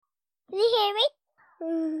Can you hear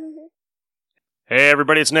me? Hey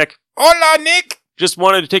everybody, it's Nick. Hola, Nick! Just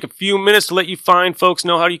wanted to take a few minutes to let you fine folks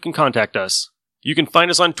know how you can contact us. You can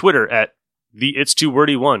find us on Twitter at the It's Too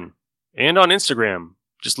Wordy One, and on Instagram.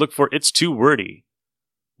 Just look for It's Too Wordy.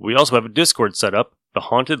 We also have a Discord set up, The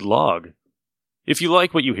Haunted Log. If you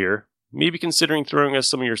like what you hear, maybe considering throwing us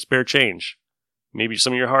some of your spare change. Maybe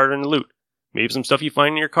some of your hard-earned loot. Maybe some stuff you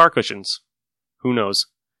find in your car cushions. Who knows?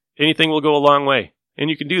 Anything will go a long way, and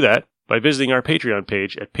you can do that by visiting our Patreon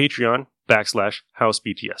page at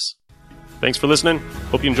patreon.com/HouseBTS. Thanks for listening.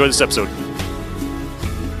 Hope you enjoyed this episode.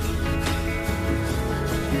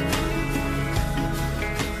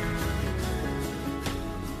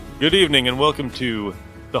 Good evening and welcome to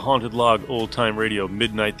The Haunted Log Old Time Radio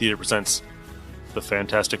Midnight Theater presents The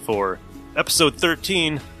Fantastic Four, Episode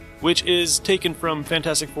 13, which is taken from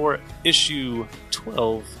Fantastic Four issue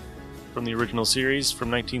 12 from the original series from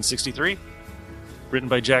 1963, written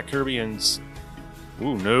by Jack Kirby and...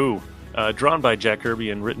 drawn by Jack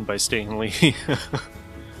Kirby and written by Stan Lee.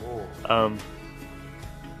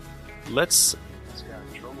 Let's... This guy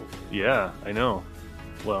in trouble. Yeah, I know.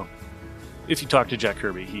 Well, if you talk to Jack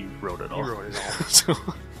Kirby, he wrote it all. He wrote it all. So,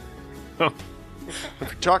 If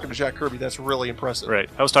you're talking to Jack Kirby, that's really impressive. right.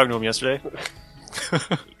 I was talking to him yesterday.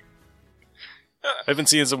 I've been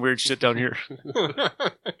seeing some weird shit down here.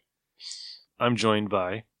 I'm joined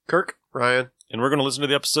by Kirk, Ryan. and we're going to listen to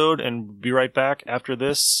the episode and be right back after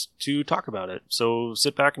this to talk about it. So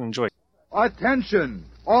sit back and enjoy. Attention,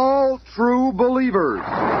 all true believers.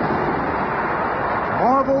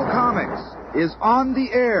 Marvel Comics is on the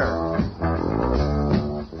air.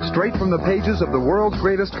 Straight from the pages of the world's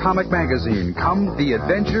greatest comic magazine come the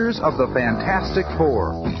adventures of the Fantastic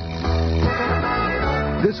Four.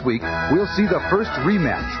 This week, we'll see the first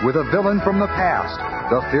rematch with a villain from the past,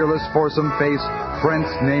 the fearless foursome face, Prince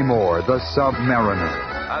Namor, the Submariner.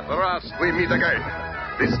 At last we meet again.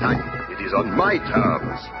 This time, it is on my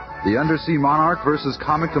terms. The Undersea Monarch versus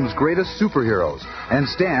Comicdom's greatest superheroes, and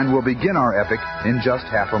Stan will begin our epic in just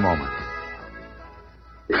half a moment.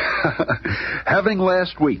 Having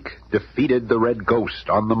last week defeated the Red Ghost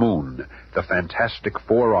on the moon, the Fantastic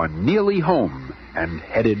Four are nearly home and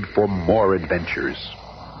headed for more adventures.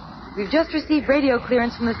 We've just received radio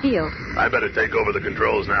clearance from the field. I better take over the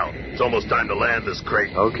controls now. It's almost time to land this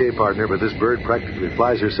crate. Okay, partner, but this bird practically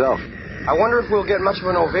flies herself. I wonder if we'll get much of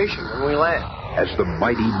an ovation when we land. As the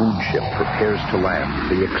mighty moonship prepares to land,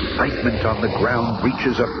 the excitement on the ground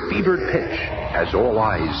reaches a fevered pitch as all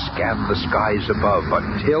eyes scan the skies above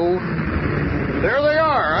until... There they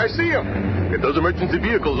are. I see them. Get those emergency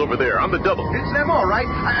vehicles over there on the double. It's them all right.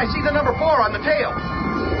 I see the number 4 on the tail.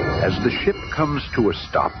 As the ship comes to a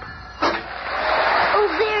stop... Oh,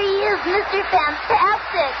 there he is, Mr.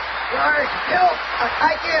 Fantastic. Right, help!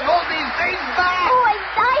 I can't hold these things back. Oh, I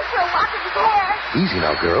died for a lock of his hair. Easy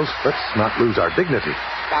now, girls. Let's not lose our dignity.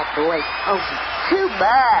 That boy, oh, he's too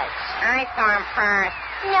much. I saw him first.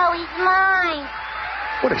 No, he's mine.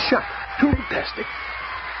 What a shot. Fantastic.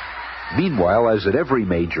 Meanwhile, as at every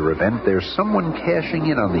major event, there's someone cashing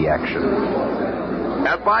in on the action.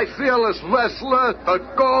 And my fearless wrestler, the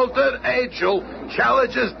Golden Angel,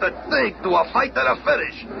 challenges the Thing to a fight to the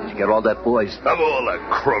finish. Did you get all that, boys? I'm all a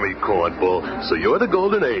crummy cornball, so you're the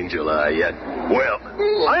Golden Angel, are you? Well,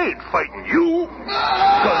 I ain't fighting you,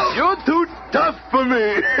 because you're too tough for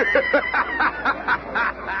me.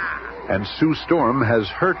 And Sue Storm has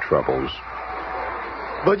her troubles.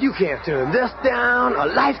 But you can't turn this down. A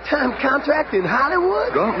lifetime contract in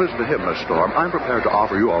Hollywood? Don't listen to him, Miss Storm. I'm prepared to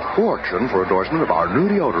offer you a fortune for endorsement of our new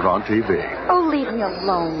deodorant on TV. Oh, leave me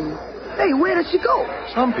alone. Hey, where did she go?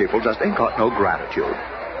 Some people just ain't got no gratitude.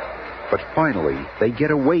 But finally, they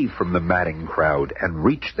get away from the madding crowd and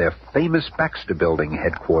reach their famous Baxter Building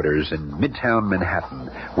headquarters in Midtown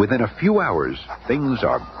Manhattan. Within a few hours, things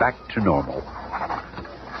are back to normal.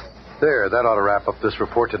 There, that ought to wrap up this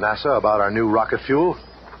report to NASA about our new rocket fuel.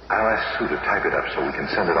 I'll ask Sue to type it up so we can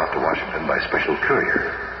send it off to Washington by special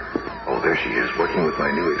courier. Oh, there she is, working with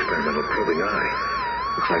my new experimental probing eye.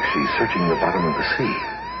 Looks like she's searching the bottom of the sea.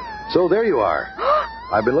 So there you are.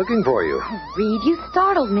 I've been looking for you. Oh, Reed, you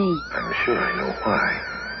startled me. I'm sure I know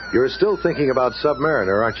why. You're still thinking about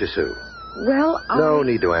Submariner, aren't you, Sue? Well, No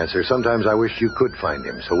need to answer. Sometimes I wish you could find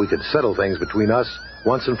him so we could settle things between us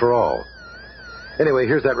once and for all. Anyway,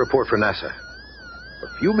 here's that report for NASA.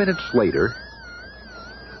 A few minutes later...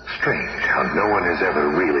 Strange how no one is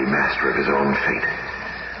ever really master of his own fate.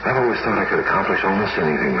 I've always thought I could accomplish almost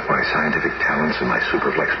anything with my scientific talents and my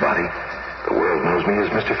superflex body. The world knows me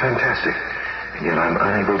as Mr. Fantastic, and yet I'm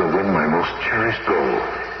unable to win my most cherished goal.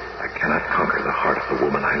 I cannot conquer the heart of the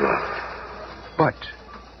woman I love. But,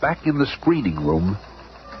 back in the screening room...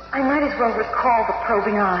 I might as well recall the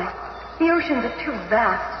probing eye. The oceans are too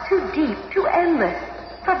vast, too deep, too endless.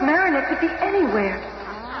 Submariner could be anywhere.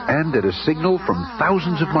 And at a signal from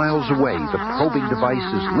thousands of miles away, the probing device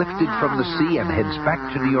is lifted from the sea and heads back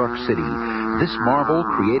to New York City. This marvel,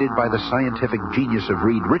 created by the scientific genius of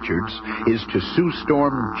Reed Richards, is to Sue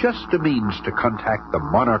Storm just a means to contact the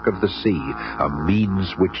monarch of the sea, a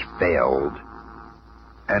means which failed.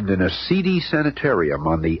 And in a seedy sanitarium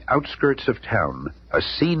on the outskirts of town, a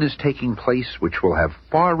scene is taking place which will have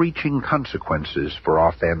far-reaching consequences for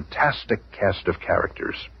our fantastic cast of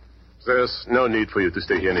characters. There's no need for you to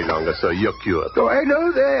stay here any longer, sir. You're cured. Oh, I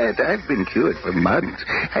know that. I've been cured for months.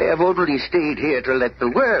 I have only stayed here to let the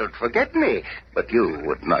world forget me. But you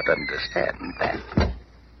would not understand that.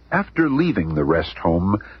 After leaving the rest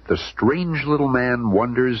home, the strange little man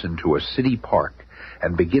wanders into a city park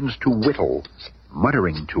and begins to whittle,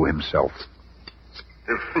 muttering to himself.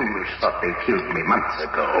 The fools thought they killed me months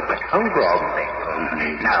ago, but how wrong they were.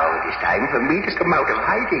 Now it is time for me to come out of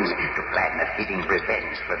hiding to plan a fitting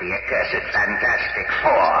revenge for the accursed Fantastic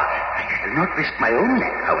Four. I shall not risk my own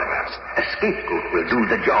neck, however. A scapegoat will do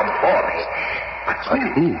the job for me. But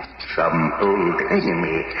who? Some old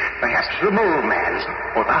enemy. Perhaps the Mole Man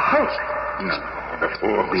or the Hulk. No, the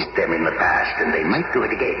Four beat them in the past, and they might do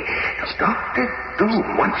it again. Dr.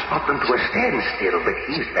 Doom once fought them to a standstill, but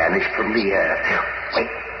he's vanished from the earth. Wait,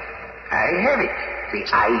 I have it. The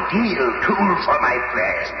ideal tool for my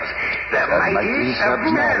plans. The mighty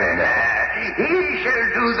Submariner. He shall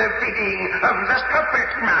do the bidding of the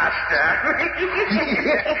Puppet Master.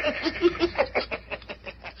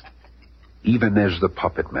 Even as the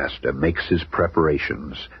Puppet Master makes his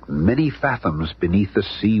preparations, many fathoms beneath the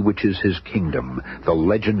sea which is his kingdom, the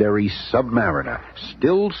legendary Submariner,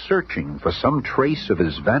 still searching for some trace of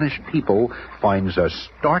his vanished people, finds a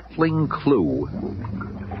startling clue.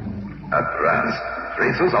 At last,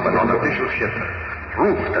 traces of an unofficial ship.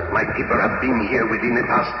 Proof that my people have been here within the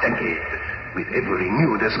past decade. With every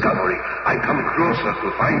new discovery, I come closer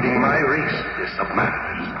to finding my race, the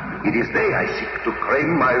Submariners. It is they I seek to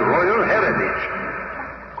claim my royal heritage.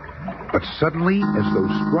 But suddenly, as though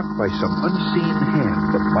struck by some unseen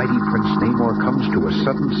hand, the mighty Prince Namor comes to a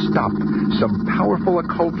sudden stop. Some powerful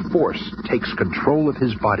occult force takes control of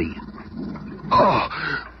his body. Oh,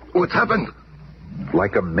 what's happened?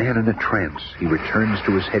 Like a man in a trance, he returns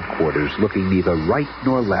to his headquarters, looking neither right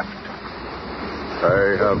nor left.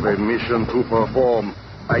 I have a mission to perform.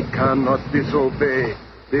 I cannot disobey.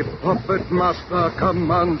 The Puppet Master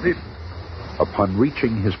commands it. Upon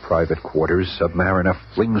reaching his private quarters, Submariner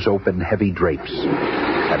flings open heavy drapes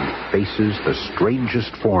and faces the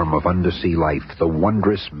strangest form of undersea life, the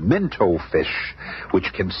wondrous Mento fish,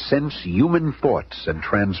 which can sense human thoughts and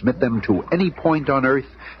transmit them to any point on Earth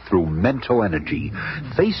through mental energy.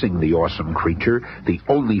 Facing the awesome creature, the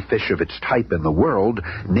only fish of its type in the world,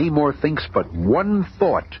 Namor thinks but one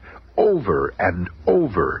thought over and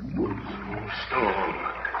over. Storm,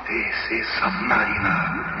 this is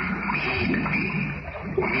Submariner. Meet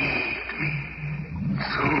me.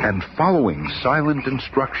 And following silent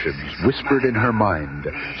instructions whispered in her mind,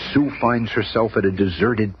 Sue finds herself at a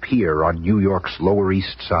deserted pier on New York's Lower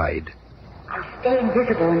East Side. I'll stay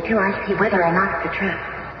invisible until I see whether or not it's a trap.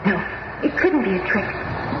 No, it couldn't be a trick.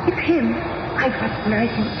 It's him. I'd recognize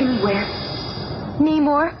him anywhere.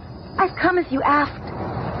 Namor, I've come as you asked.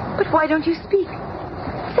 But why don't you speak?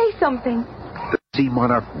 Say something. The sea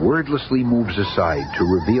monarch wordlessly moves aside to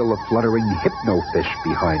reveal a fluttering hypnofish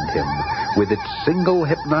behind him, with its single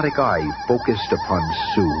hypnotic eye focused upon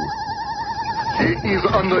Sue. He is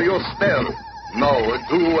under your spell. Now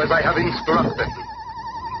do as I have instructed.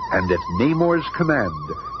 And at Namor's command,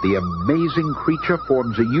 the amazing creature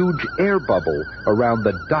forms a huge air bubble around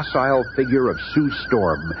the docile figure of Sue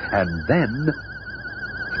Storm, and then...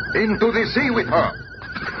 Into the sea with her!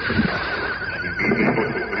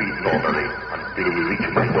 Normally, until we reach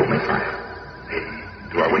my domicile. Then,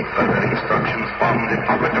 to await further instructions from the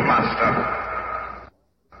Puppet Master.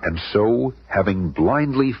 And so, having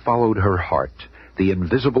blindly followed her heart, the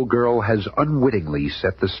Invisible Girl has unwittingly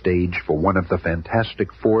set the stage for one of the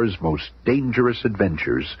Fantastic Four's most dangerous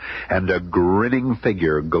adventures, and a grinning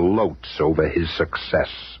figure gloats over his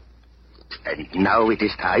success. And now it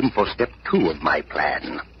is time for step 2 of my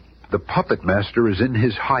plan. The Puppet Master is in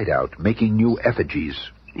his hideout making new effigies.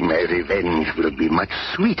 My revenge will be much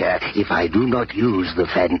sweeter if I do not use the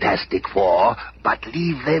Fantastic Four, but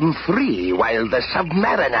leave them free while the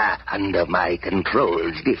Submariner, under my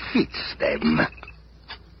controls, defeats them.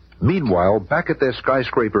 Meanwhile, back at their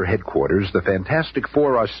skyscraper headquarters, the Fantastic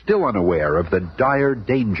Four are still unaware of the dire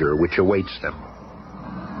danger which awaits them.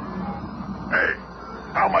 Hey,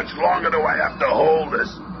 how much longer do I have to hold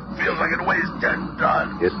this? like it weighs 10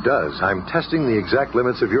 tons. It does. I'm testing the exact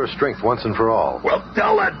limits of your strength once and for all. Well,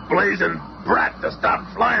 tell that blazing brat to stop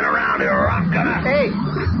flying around here or I'm gonna... Hey,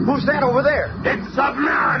 who's that over there? It's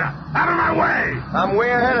Submariner! Out of my way! I'm way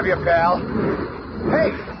ahead of you, pal. Hey,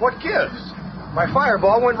 what gives? My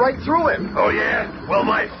fireball went right through him. Oh, yeah? Well,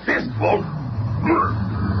 my fist won't...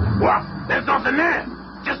 What? There's nothing there.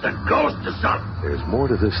 Just a ghost or something. There's more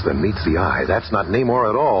to this than meets the eye. That's not Namor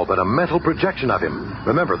at all, but a mental projection of him.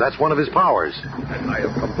 Remember, that's one of his powers. And I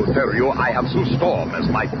have come to tell you I have Sue Storm as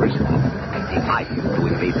my prisoner. I defy you to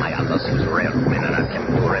invade my Atlas's realm in an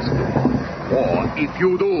attempt to rescue me. Or, if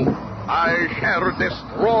you do, I shall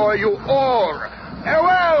destroy you all.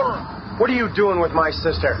 Farewell! What are you doing with my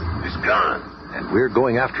sister? He's gone. And we're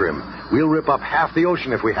going after him. We'll rip up half the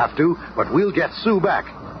ocean if we have to, but we'll get Sue back.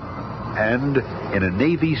 And in a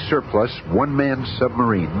Navy surplus one-man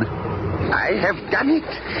submarine... I have done it.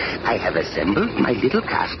 I have assembled my little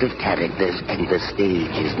cast of characters, and the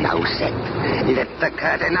stage is now set. Let the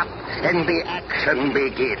curtain up and the action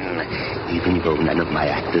begin. Even though none of my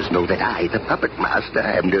actors know that I, the puppet master,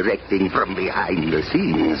 am directing from behind the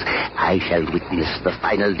scenes, I shall witness the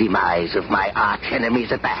final demise of my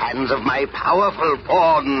arch-enemies at the hands of my powerful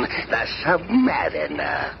pawn, the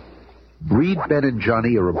Submariner. Reed, Ben, and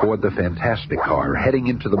Johnny are aboard the Fantastic Car, heading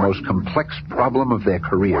into the most complex problem of their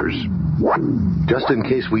careers. Just in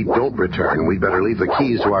case we don't return, we'd better leave the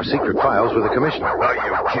keys to our secret files with the commissioner. Are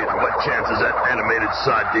you kidding? What chance does that animated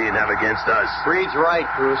sardine have against us? Reed's right,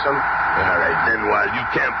 Gruesome. All right, then while you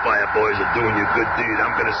campfire boys are doing your good deed,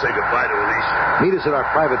 I'm going to say goodbye to Alicia. Meet us at our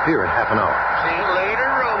private pier in half an hour. See you later,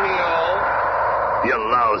 Romeo. You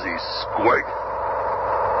lousy squirt.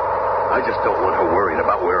 I just don't want her worried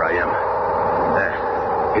about where I am.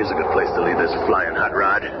 Here's a good place to leave this flying hot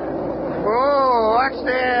rod. Oh, what's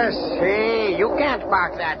this? Hey, you can't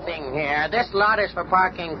park that thing here. This lot is for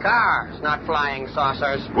parking cars, not flying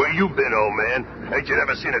saucers. Where you been, old man? Ain't you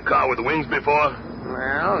never seen a car with wings before?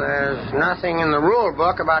 Well, there's nothing in the rule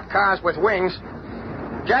book about cars with wings.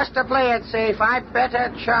 Just to play it safe, I'd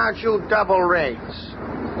better charge you double rates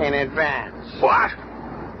in advance. What?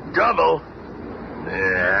 Double?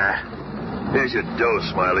 Yeah. Here's your dough,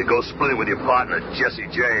 Smiley. Go split it with your partner, Jesse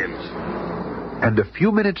James. And a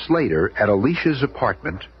few minutes later, at Alicia's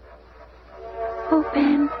apartment... Oh,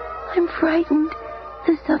 Ben, I'm frightened.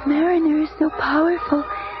 The Submariner is so powerful,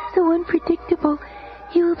 so unpredictable.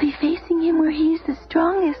 You will be facing him where he is the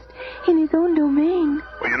strongest, in his own domain.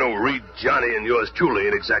 Well, you know, Reed, Johnny, and yours truly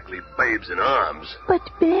ain't exactly babes in arms. But,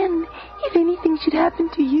 Ben, if anything should happen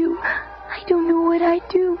to you, I don't know what I'd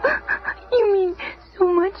do. You mean so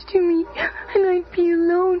much to me, and I'd be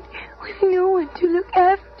alone with no one to look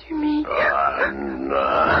after me.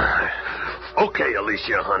 Okay,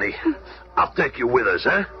 Alicia, honey. I'll take you with us,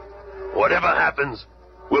 huh? Whatever happens,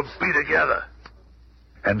 we'll be together.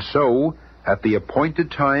 And so, at the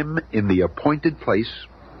appointed time, in the appointed place...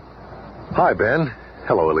 Hi, Ben.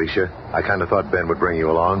 Hello, Alicia. I kind of thought Ben would bring you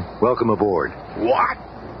along. Welcome aboard. What?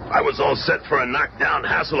 I was all set for a knockdown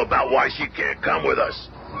hassle about why she can't come with us.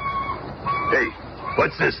 Hey,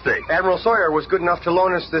 what's this thing? Admiral Sawyer was good enough to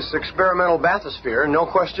loan us this experimental bathysphere, no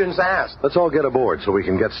questions asked. Let's all get aboard so we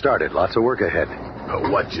can get started. Lots of work ahead.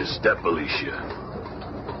 Watch your step, Alicia.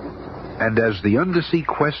 And as the undersea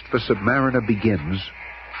quest for Submariner begins...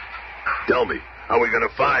 Tell me, how are we going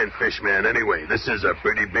to find Fishman anyway? This is a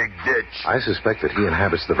pretty big ditch. I suspect that he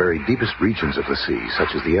inhabits the very deepest regions of the sea,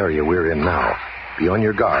 such as the area we're in now. Be on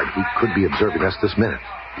your guard. He could be observing us this minute.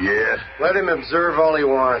 Yeah? Let him observe all he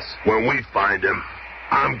wants. When we find him,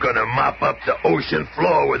 I'm going to mop up the ocean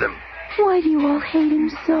floor with him. Why do you all hate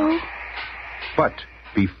him so? But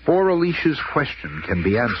before Alicia's question can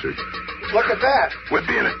be answered... Look at that. We're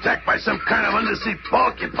being attacked by some kind of undersea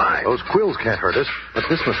porcupine. Those quills can't hurt us, but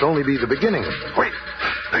this must only be the beginning. Wait,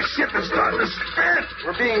 the ship is starting to spin.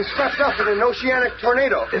 We're being swept up in an oceanic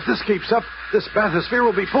tornado. If this keeps up, this bathysphere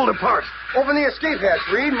will be pulled apart. Open the escape hatch,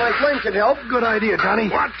 Reed. My flame can help. Good idea, Johnny.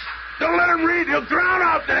 What? Don't let him read. He'll drown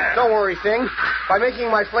out there. Don't worry, Thing. By making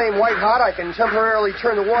my flame white hot, I can temporarily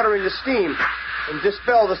turn the water into steam and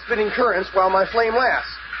dispel the spinning currents while my flame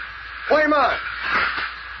lasts. Flame on.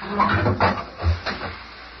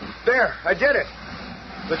 There, I did it.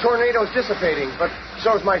 The tornado's dissipating, but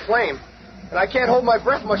so's my flame. And I can't hold my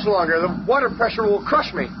breath much longer. The water pressure will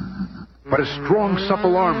crush me. But a strong,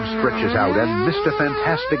 supple arm stretches out, and Mr.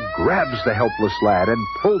 Fantastic grabs the helpless lad and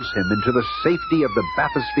pulls him into the safety of the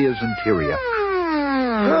bathysphere's interior.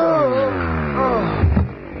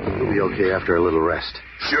 We'll be okay after a little rest.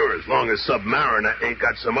 Sure, as long as Submariner ain't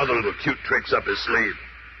got some other little cute tricks up his sleeve.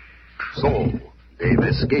 So, they've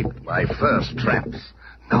escaped my first traps.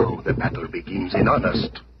 Now the battle begins in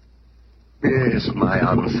earnest. Yes, my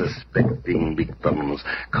unsuspecting victims.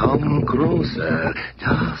 Come closer.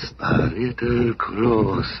 Just a little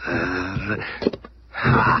closer.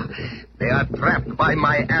 Ha! They are trapped by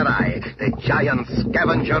my ally, the giant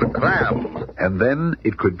scavenger crab. And then,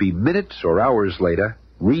 it could be minutes or hours later,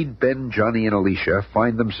 Reed, Ben, Johnny, and Alicia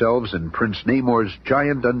find themselves in Prince Namor's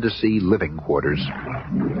giant undersea living quarters.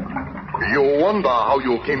 You wonder how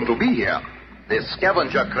you came to be here. The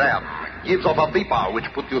scavenger crab gives off a vapor which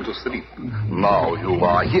put you to sleep. Now you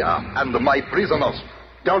are here and my prisoners.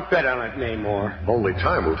 Don't bet on it, Namor. Only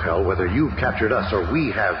time will tell whether you've captured us or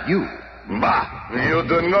we have you. Bah, you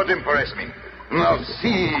do not impress me. Now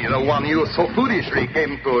see the one you so foolishly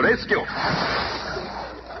came to rescue.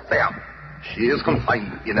 There. She is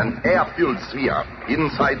confined in an air-filled sphere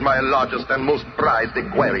inside my largest and most prized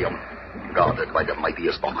aquarium, guarded by the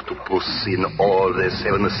mightiest octopus in all the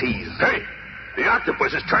 7 seas. Hey, the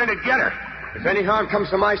octopus is trying to get her. If any harm comes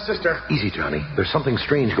to my sister... Easy, Johnny. There's something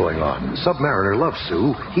strange going on. Submariner loves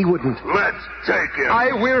Sue. He wouldn't... Let's take him.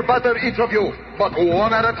 I will batter each of you, but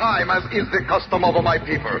one at a time, as is the custom of my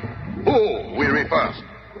people. Who will be first?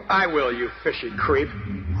 I will, you fishy creep.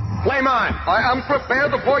 Flame on! I am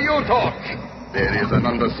prepared for you, Torch. There is an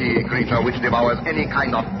undersea creature which devours any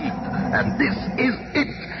kind of heat, and this is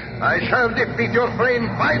it. I shall defeat your flame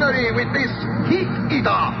finally with this heat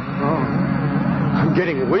eater. Oh, I'm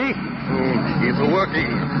getting weak. It's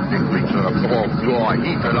working. The creature absorbs your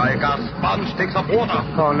heat like a sponge takes up water.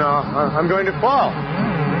 Oh, no. I'm going to fall.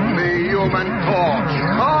 The Human Torch.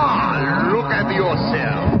 Ah, look at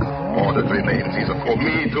yourself. All that remains is for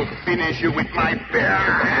me to finish you with my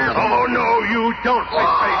bare hands. Oh, no, you don't,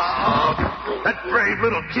 face. That brave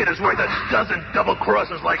little kid is worth a dozen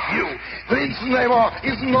double-crosses like you. Prince Namor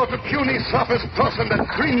is not a puny surface person that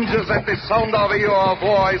cringes at the sound of your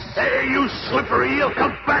voice. Hey, you slippery eel,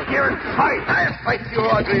 come back here and fight. I'll fight you,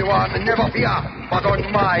 ugly one, never fear, but on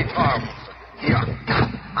my terms. Here,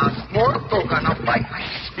 a small token of my...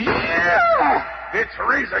 Yeah! It's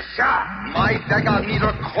razor sharp. My dagger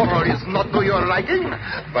needle coral is not to your liking.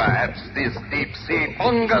 Perhaps this deep-sea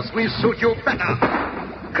fungus will suit you better.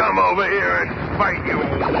 Come over here and fight, you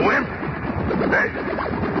wimp. Hey,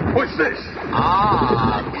 what's this?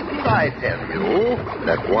 Ah, didn't I tell you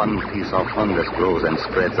that one piece of fungus grows and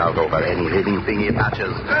spreads out over any living thing it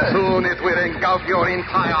touches? Soon it will engulf your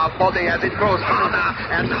entire body as it grows harder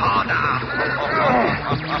and harder.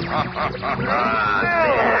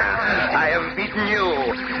 There. I have beaten you.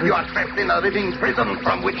 You are trapped in a living prison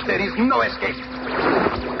from which there is no escape.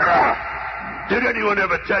 Did anyone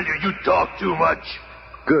ever tell you you talk too much?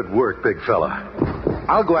 Good work, big fella.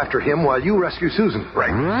 I'll go after him while you rescue Susan.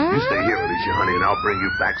 Right. You stay here, Alicia, honey, and I'll bring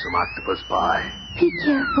you back some octopus pie. Be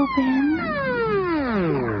careful, Ben.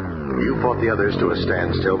 You fought the others to a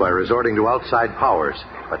standstill by resorting to outside powers.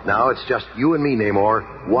 But now it's just you and me,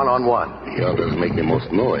 Namor, one-on-one. The others make the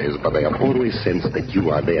most noise, but I have always sensed that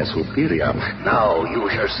you are their superior. Now you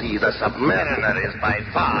shall see the Submariner is by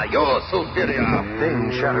far your superior.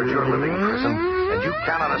 Thing shattered your living prison, and you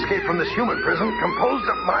cannot escape from this human prison composed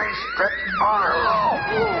of my stretched arms.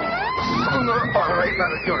 Sooner or later,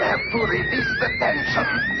 you'll have to release the tension.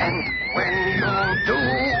 And when you do...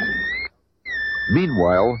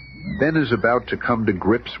 Meanwhile, Ben is about to come to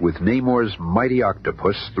grips with Namor's mighty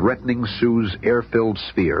octopus threatening Sue's air-filled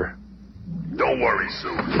sphere. Don't worry, Sue.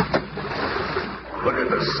 Look at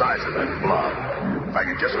the size of that blob. I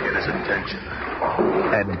can just get his attention.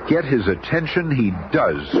 And get his attention he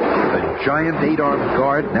does. The giant 8-armed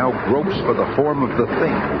guard now gropes for the form of the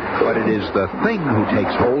Thing, but it is the Thing who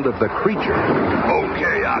takes hold of the creature.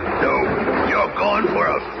 Okay, Octo. You're going for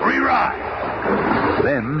a free ride.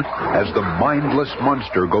 Then, as the mindless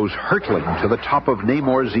monster goes hurtling to the top of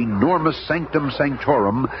Namor's enormous sanctum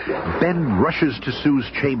sanctorum, Ben rushes to Sue's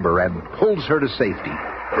chamber and pulls her to safety.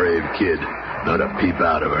 Brave kid. Not a peep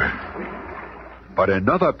out of her. But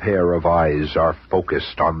another pair of eyes are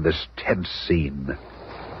focused on this tense scene.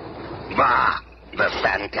 Bah! The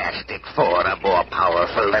Fantastic Four are more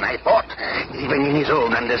powerful than I thought. Even in his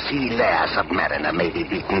own undersea lair, Submariner may be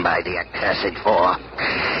beaten by the accursed Four.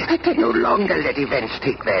 I can no longer let events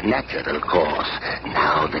take their natural course.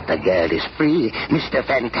 Now that the girl is free, Mr.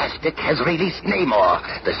 Fantastic has released Namor.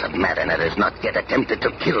 The Submariner has not yet attempted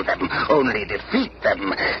to kill them, only defeat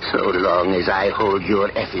them. So long as I hold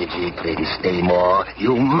your effigy, Prince Namor,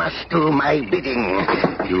 you must do my bidding.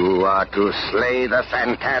 You are to slay the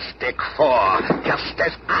Fantastic Four, just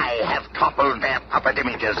as I have toppled their puppet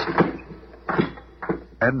images.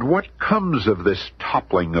 And what comes of this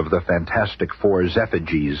toppling of the Fantastic Four's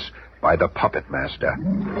effigies by the Puppet Master?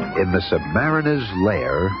 In the Submariner's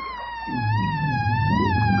lair...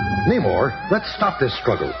 Namor, let's stop this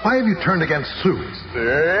struggle. Why have you turned against Sue?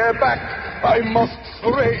 Stay back. I must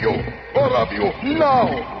slay you. All of you, now.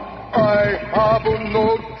 I have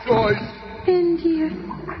no choice. Ben, dear,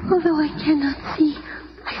 although I cannot see,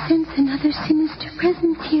 I sense another sinister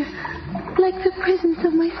presence here, like the presence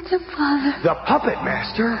of my stepfather. The puppet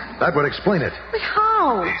master? That would explain it. But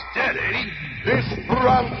how? He's dead, ain't he? This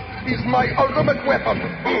brand is my ultimate weapon.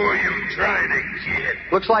 Who are you trying to kid?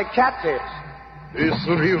 Looks like cattails. This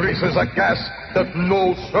releases a gas that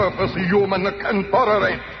no surface human can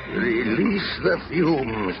tolerate. Release the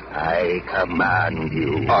fumes. I command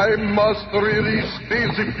you. I must release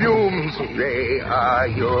these fumes. They are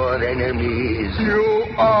your enemies.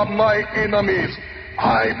 You are my enemies.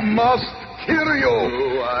 I must kill you.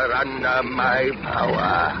 You are under my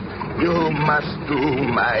power. You must do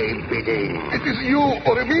my bidding. It is you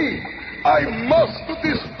or me. I must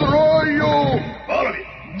destroy you. All of you,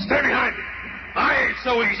 stay behind me. I ain't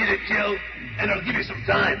so easy to kill, and I'll give you some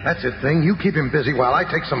time. That's it, Thing. You keep him busy while I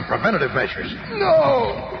take some preventative measures.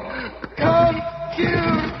 No! Can't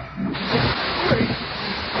kill! Wait.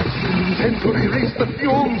 Intend to release the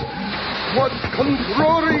fumes. What's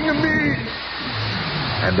controlling me?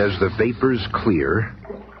 And as the vapors clear...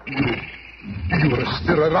 You are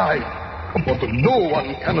still alive. But no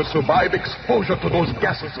one can survive exposure to those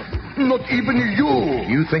gases. Not even you.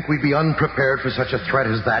 You think we'd be unprepared for such a threat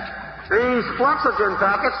as that? These oxygen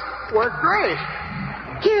packets work great.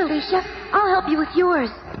 Here, Alicia, I'll help you with yours.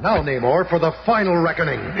 Now, Namor, for the final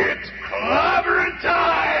reckoning. It's clobbering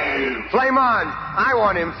time! Flame on. I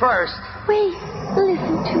want him first. Wait,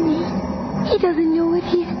 listen to me. He doesn't know what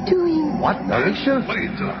he's doing. What, Alicia? What are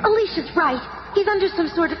you doing? Alicia's right. He's under some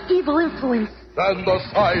sort of evil influence. Stand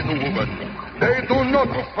aside, woman. They do not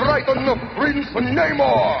frighten Prince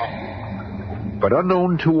Namor. But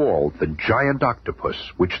unknown to all, the giant octopus,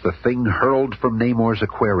 which the Thing hurled from Namor's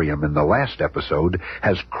aquarium in the last episode,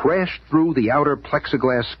 has crashed through the outer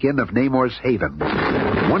plexiglass skin of Namor's haven.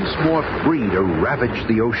 Once more free to ravage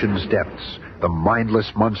the ocean's depths, the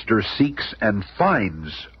mindless monster seeks and finds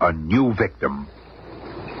a new victim.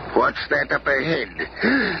 What's that up ahead?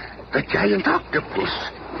 The giant octopus.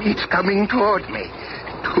 It's coming toward me.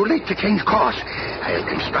 Too late to change course. I'll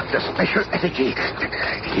construct a special energy.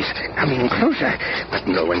 He's coming closer, but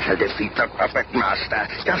no one shall defeat the puppet master.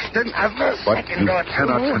 Just another But second you or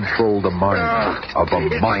cannot two. control the mind of a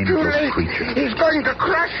It's too mindless late. creature. He's going to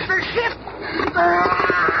crush the ship.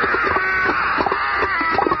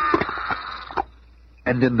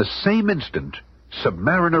 And in the same instant,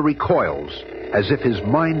 Submariner recoils, as if his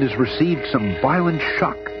mind has received some violent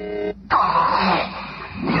shock.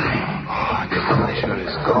 Alicia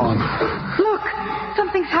is gone. Look,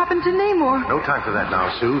 something's happened to Namor. No time for that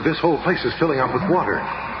now, Sue. This whole place is filling up with water.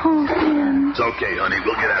 Oh, Ben. It's okay, honey.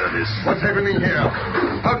 We'll get out of this. What's happening here?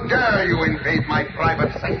 How dare you invade my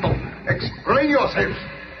private sanctum? Explain yourself.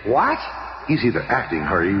 What? He's either acting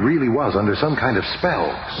or he really was under some kind of spell.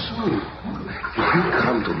 Sue, did you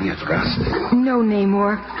come to me at last? No,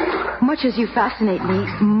 Namor. Much as you fascinate me,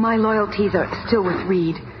 my loyalties are still with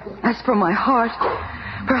Reed. As for my heart,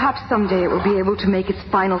 perhaps someday it will be able to make its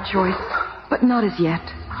final choice, but not as yet.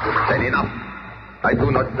 Then enough. I do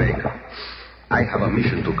not beg. I have a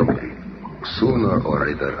mission to complete. Sooner or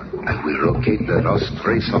later, I will locate the lost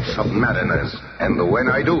race of submariners. And when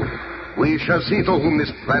I do, we shall see to whom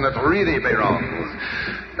this planet really belongs.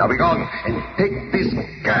 Now be gone and take this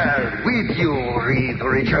girl with you, Reed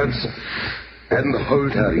Richards. And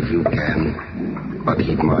hold her if you can. But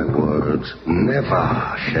heed my words. Never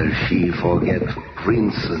shall she forget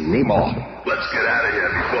Prince Namor. Let's get out of here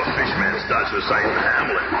before Fishman starts reciting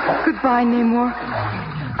Hamlet. Goodbye, Namor.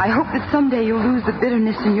 I hope that someday you'll lose the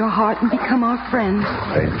bitterness in your heart and become our friend.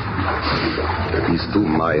 That is too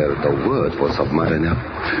mild a word for Submariner.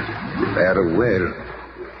 Farewell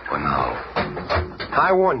for now.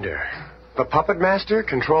 I wonder, the puppet master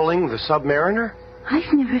controlling the Submariner?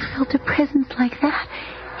 I've never felt a presence like that,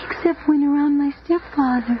 except when around my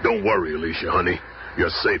stepfather. Don't worry, Alicia, honey. You're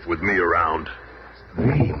safe with me around.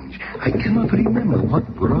 Strange. I cannot remember what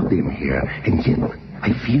brought him here, and yet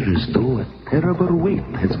I feel as though a terrible weight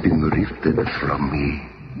has been lifted from me.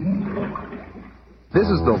 This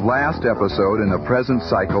is the last episode in the present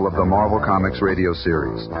cycle of the Marvel Comics radio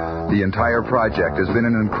series. The entire project has been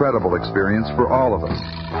an incredible experience for all of us.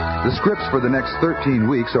 The scripts for the next 13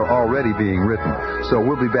 weeks are already being written, so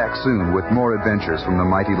we'll be back soon with more adventures from the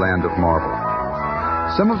mighty land of Marvel.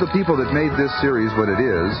 Some of the people that made this series what it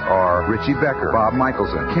is are Richie Becker, Bob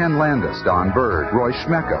Michelson, Ken Landis, Don Bird, Roy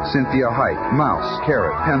Schmecka, Cynthia Hite, Mouse,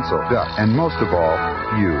 Carrot, Pencil, Duck, and most of all,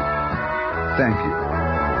 you. Thank you.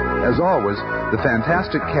 As always, the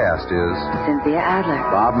fantastic cast is Cynthia Adler,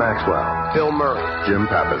 Bob Maxwell, Bill Murray, Jim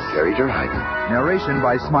Pappas, Jerry Terheiden. narration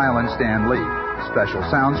by Smile and Stan Lee. Special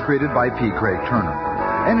sounds created by P. Craig Turner.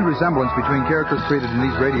 Any resemblance between characters created in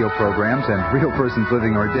these radio programs and real persons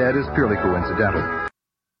living or dead is purely coincidental.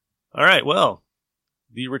 All right, well,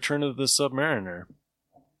 the Return of the Submariner.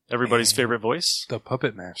 Everybody's favorite voice. The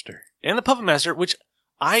Puppet Master. And the Puppet Master, which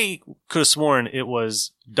I could have sworn it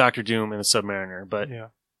was Dr. Doom and the Submariner, but Yeah.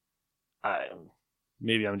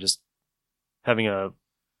 Maybe I'm just having a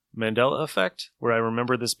Mandela effect where I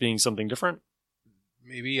remember this being something different.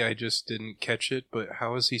 Maybe I just didn't catch it, but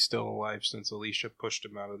how is he still alive since Alicia pushed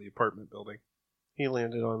him out of the apartment building? He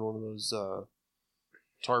landed on one of those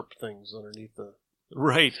tarp things underneath the...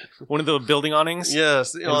 Right. One of the building awnings?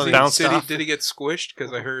 Yes. Did he get squished?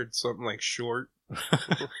 Because I heard something like short.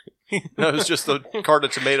 That was just the cart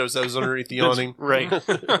of tomatoes that was underneath the awning. Right.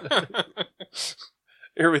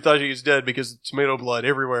 Everybody thought he was dead because of tomato blood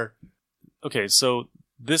everywhere. Okay, so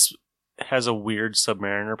this has a weird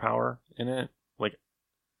Submariner power in it. Like,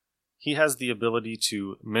 he has the ability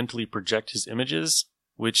to mentally project his images,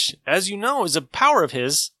 which, as you know, is a power of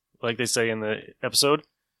his, like they say in the episode.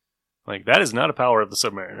 Like, that is not a power of the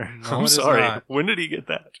Submariner. No, I'm it is sorry. not. When did he get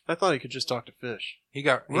that? I thought he could just talk to fish.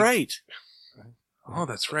 Right. Oh,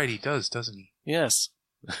 that's right. He does, doesn't he? Yes.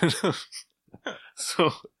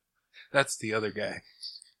 So that's the other guy.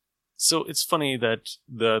 So it's funny that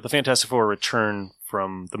the Fantastic Four return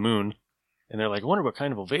from the moon, and they're like, I wonder what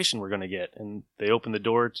kind of ovation we're going to get. And they open the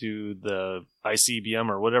door to the ICBM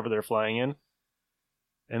or whatever they're flying in,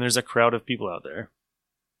 and there's a crowd of people out there.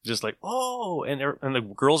 Just like, oh, and the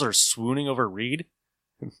girls are swooning over Reed.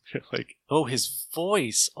 They're like, oh, his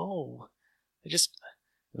voice. Oh, it's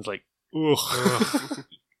like, ugh.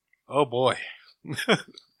 Oh boy.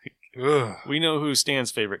 We know who Stan's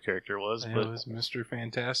favorite character was. It but was Mr.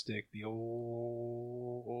 Fantastic, the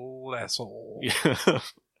old asshole. Yeah.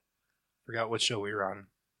 Forgot what show we were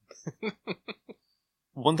on.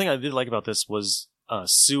 One thing I did like about this was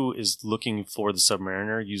Sue is looking for the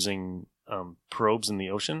Submariner using probes in the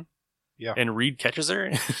ocean. Yeah. And Reed catches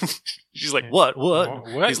her. She's like, "What? What?"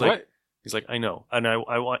 What? He's like, "I know, and I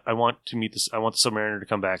want to meet this. I want the Submariner to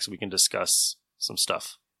come back so we can discuss some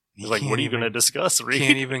stuff." He's like, "What are you going to discuss, Reed?"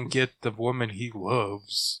 Can't even get the woman he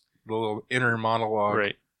loves. The little inner monologue.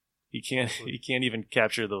 Right. He can't even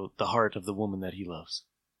capture the heart of the woman that he loves.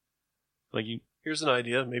 Like you. Here's an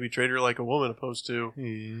idea. Maybe treat her like a woman opposed to...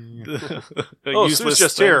 Oh, Sue's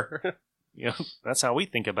just here. Yeah, that's how we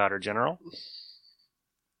think about her, General.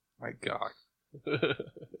 My God.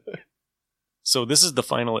 So this is the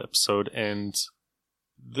final episode, and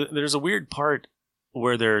there's a weird part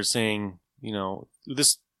where they're saying, you know,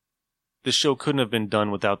 this show couldn't have been done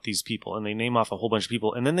without these people, and they name off a whole bunch of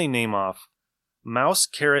people, and then they name off Mouse,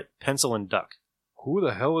 Carrot, Pencil, and Duck. Who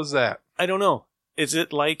the hell is that? I don't know. Is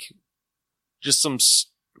it like just some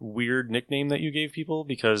weird nickname that you gave people?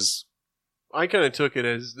 Because I kind of took it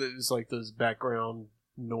as like those background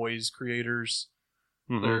noise creators.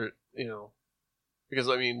 Mhm. They're, you know, because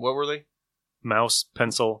I mean, what were they? Mouse,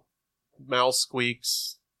 Pencil, Mouse,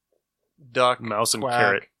 Squeaks, Duck, Mouse, and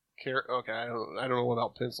Quack, Carrot. Okay, I don't know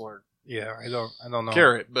about Pencil or Yeah, I don't know.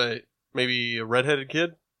 Carrot, but maybe a redheaded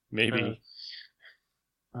kid. Maybe.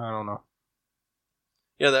 I don't know.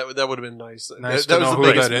 Yeah, that would have been nice. Nice that to was know the who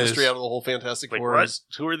biggest that is. mystery out of the whole Fantastic Like, Four. what?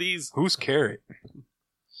 Who are these? Who's Carrot?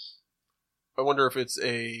 I wonder if it's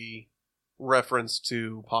a reference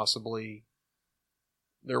to possibly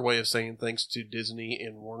their way of saying thanks to Disney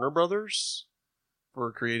and Warner Brothers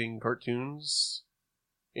for creating cartoons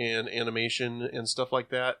and animation and stuff like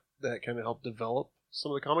that kind of helped develop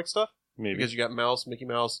some of the comic stuff. Maybe. Because you got Mouse, Mickey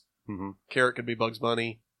Mouse, Mm-hmm. Carrot could be Bugs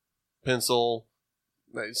Bunny, Pencil,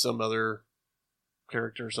 some other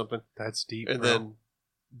character or something. That's deep. And bro. then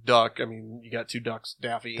Duck, I mean, you got two ducks,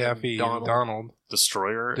 Daffy Daffy and and Donald.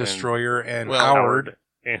 Destroyer, and Well, Howard.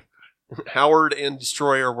 And Howard and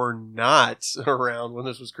Destroyer were not around when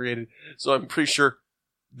this was created, so I'm pretty sure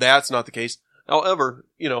that's not the case. However,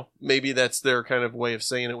 you know, maybe that's their kind of way of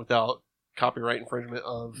saying it without copyright infringement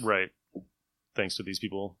of... Right. Thanks to these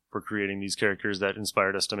people for creating these characters that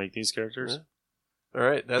inspired us to make these characters. Yeah. All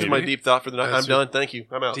right, that's Maybe. my deep thought for the night. I'm done. Thank you.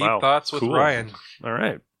 I'm out. Deep thoughts with Ryan. All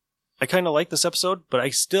right. I kind of like this episode, but I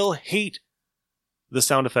still hate the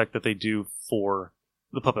sound effect that they do for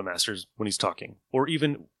the Puppet Masters when he's talking, or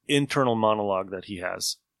even internal monologue that he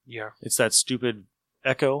has. Yeah. It's that stupid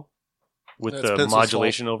echo with That's the Pencil's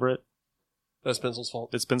modulation over it. That's Pencil's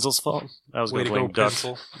fault. It's Pencil's fault? I was Way going to to blame go, Duck.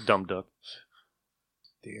 Pencil. Dumb Duck.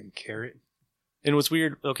 Damn Carrot. And what's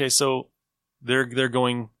weird, okay, so they're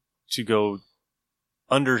going to go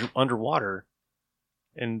underwater,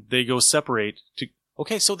 and they go separate to.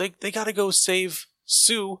 Okay, so they gotta go save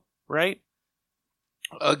Sue, right?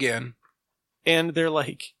 Again. And they're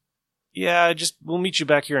like, yeah, we'll meet you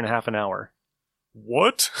back here in half an hour.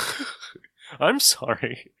 What? I'm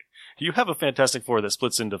sorry. You have a Fantastic Four that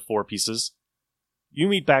splits into 4 pieces. You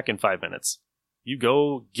meet back in 5 minutes. You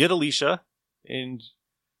go get Alicia, and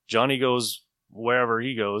Johnny goes wherever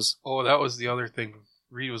he goes. Oh, that was the other thing.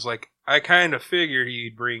 Reed was like, I kind of figured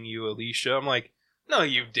he'd bring you Alicia. I'm like, no,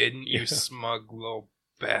 you didn't, you smug little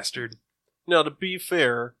bastard. Now, to be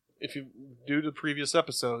fair, if you do the previous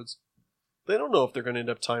episodes, they don't know if they're going to end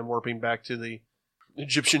up time warping back to the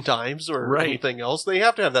Egyptian times or anything else. They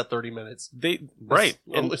have to have that 30 minutes.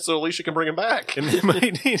 And so Alicia can bring him back. And they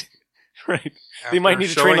might need... Right. After they might need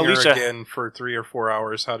to train Alicia again for 3 or 4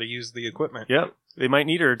 hours how to use the equipment. Yep. They might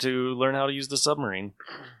need her to learn how to use the submarine.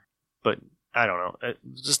 But I don't know.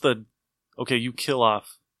 Just okay, you kill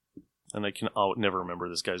off, and I'll never remember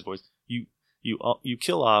this guy's voice. You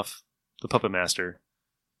kill off the Puppet Master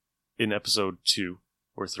in episode 2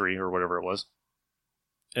 or 3 or whatever it was.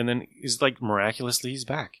 And then he's like, miraculously, he's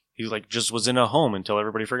back. He like just was in a home until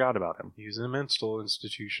everybody forgot about him. He was in a mental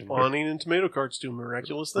institution. Awning and tomato carts do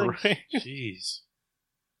miraculous things. Right. Jeez.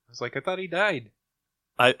 I was like, I thought he died.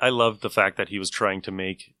 I loved the fact that he was trying to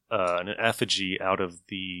make an effigy out of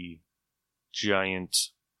the giant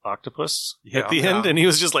octopus at the end, and he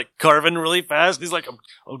was just like carving really fast. He's like,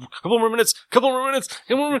 a couple more minutes,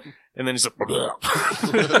 and then he's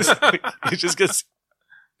like, he just gets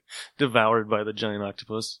devoured by the giant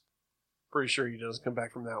octopus. Pretty sure he doesn't come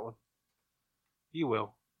back from that one. He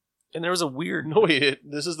will. And there was a weird... No,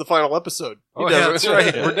 this is the final episode. Oh, yeah, that's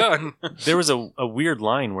right. We're done. There was a weird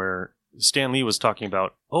line where Stan Lee was talking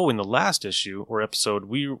about, in the last issue or episode,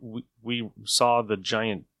 we saw the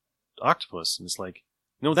giant octopus. And it's like,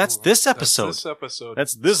 no, that's this episode.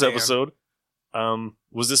 That's this episode.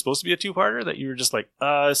 Was this supposed to be a 2-parter that you were just like,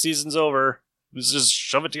 season's over. Let's just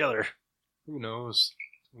shove it together? Who knows?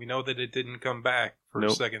 We know that it didn't come back for a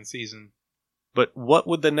second season. But what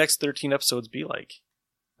would the next 13 episodes be like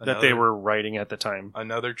that they were writing at the time?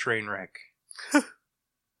 Another train wreck.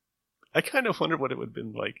 I kind of wonder what it would have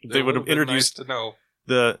been like. If they would have introduced nice to know.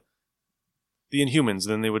 the Inhumans,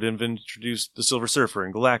 then they would have introduced the Silver Surfer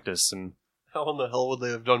and Galactus, and how in the hell would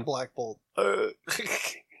they have done Black Bolt?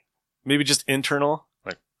 Maybe just internal,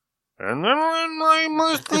 like. And then I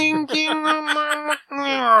was thinking,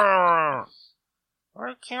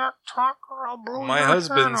 I can't talk or I'll blow my your head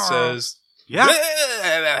head says,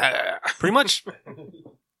 yeah, pretty much.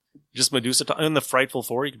 Just Medusa and the Frightful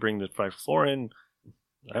Four. You could bring the Frightful Four in.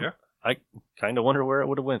 I kind of wonder where it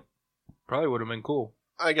would have went. Probably would have been cool.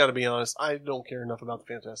 I got to be honest. I don't care enough about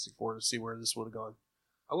the Fantastic Four to see where this would have gone.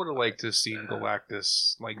 I would have liked to have seen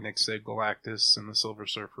Galactus, like Nick said, Galactus and the Silver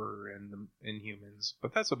Surfer and the Inhumans,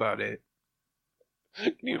 but that's about it.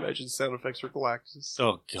 Can you imagine sound effects for Galactus?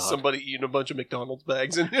 Oh, God. Somebody eating a bunch of McDonald's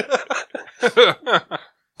bags and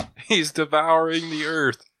he's devouring the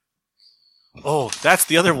earth. Oh, that's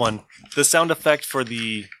the other one. The sound effect for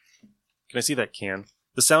the... Can I see that can?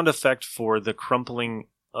 The sound effect for the crumpling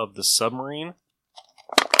of the submarine.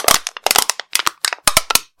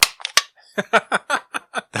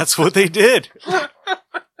 That's what they did.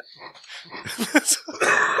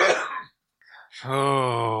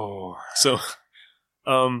 Oh. So...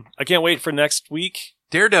 I can't wait for next week.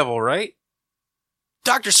 Daredevil, right?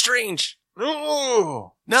 Doctor Strange!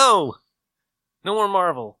 No! No more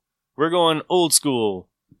Marvel. We're going old school.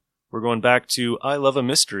 We're going back to I Love a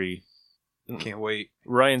Mystery. Can't wait.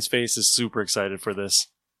 Ryan's face is super excited for this.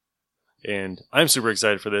 And I'm super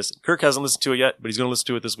excited for this. Kirk hasn't listened to it yet, but he's going to listen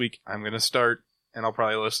to it this week. I'm going to start, and I'll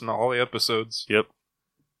probably listen to all the episodes. Yep.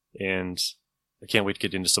 And I can't wait to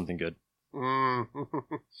get into something good.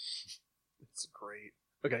 It's great.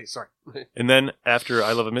 Okay, sorry. And then after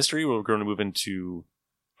I Love a Mystery, we're going to move into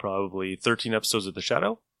probably 13 episodes of The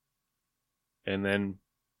Shadow. And then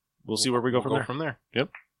we'll see where we go from there. Yep.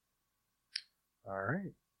 All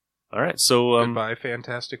right. So goodbye,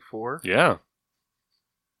 Fantastic Four. Yeah.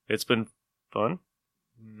 It's been fun.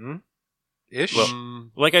 Mm-hmm. Ish.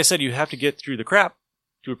 Well, like I said, you have to get through the crap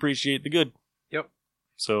to appreciate the good. Yep.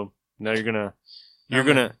 So now you're gonna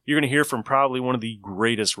hear from probably one of the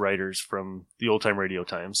greatest writers from the old time radio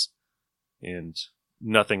times, and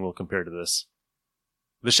nothing will compare to this.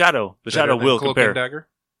 The Shadow will Cloak compare. And Dagger?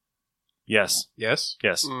 Yes. Yes.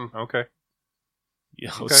 Okay.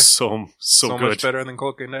 Yeah, it was so good. Much better than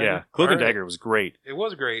Cloak and Dagger. Yeah, Cloak and Dagger was great. It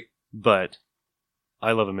was great, but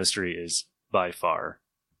I Love a Mystery is by far.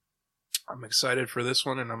 I'm excited for this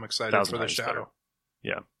one, and I'm excited for The Shadow. Better.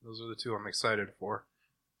 Yeah, those are the two I'm excited for.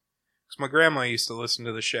 Because my grandma used to listen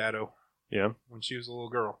to The Shadow. Yeah. When she was a little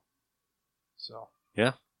girl. So.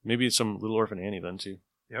 Yeah. Maybe it's some Little Orphan Annie then, too.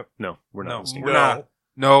 Yep. No, we're not listening. We're not.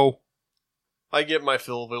 No. I get my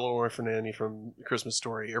fill of Little Orphan Annie from Christmas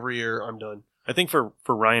Story. Every year, I'm done. I think for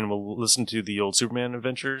Ryan, we'll listen to the old Superman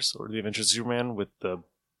adventures, or the Adventures of Superman with the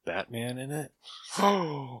Batman in it.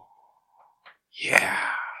 Oh. Yeah.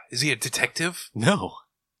 Is he a detective? No.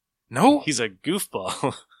 No? He's a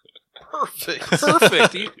goofball. Perfect.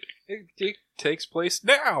 Perfect. It takes place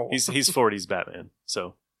now. He's 40s Batman,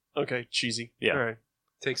 so. Okay, cheesy. Yeah. All right.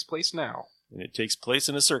 Takes place now. And it takes place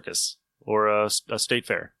in a circus or a state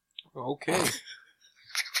fair. Okay.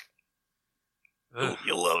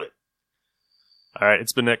 You'll love it. All right,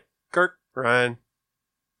 it's been Nick. Kirk. Ryan.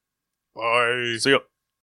 Bye. See ya.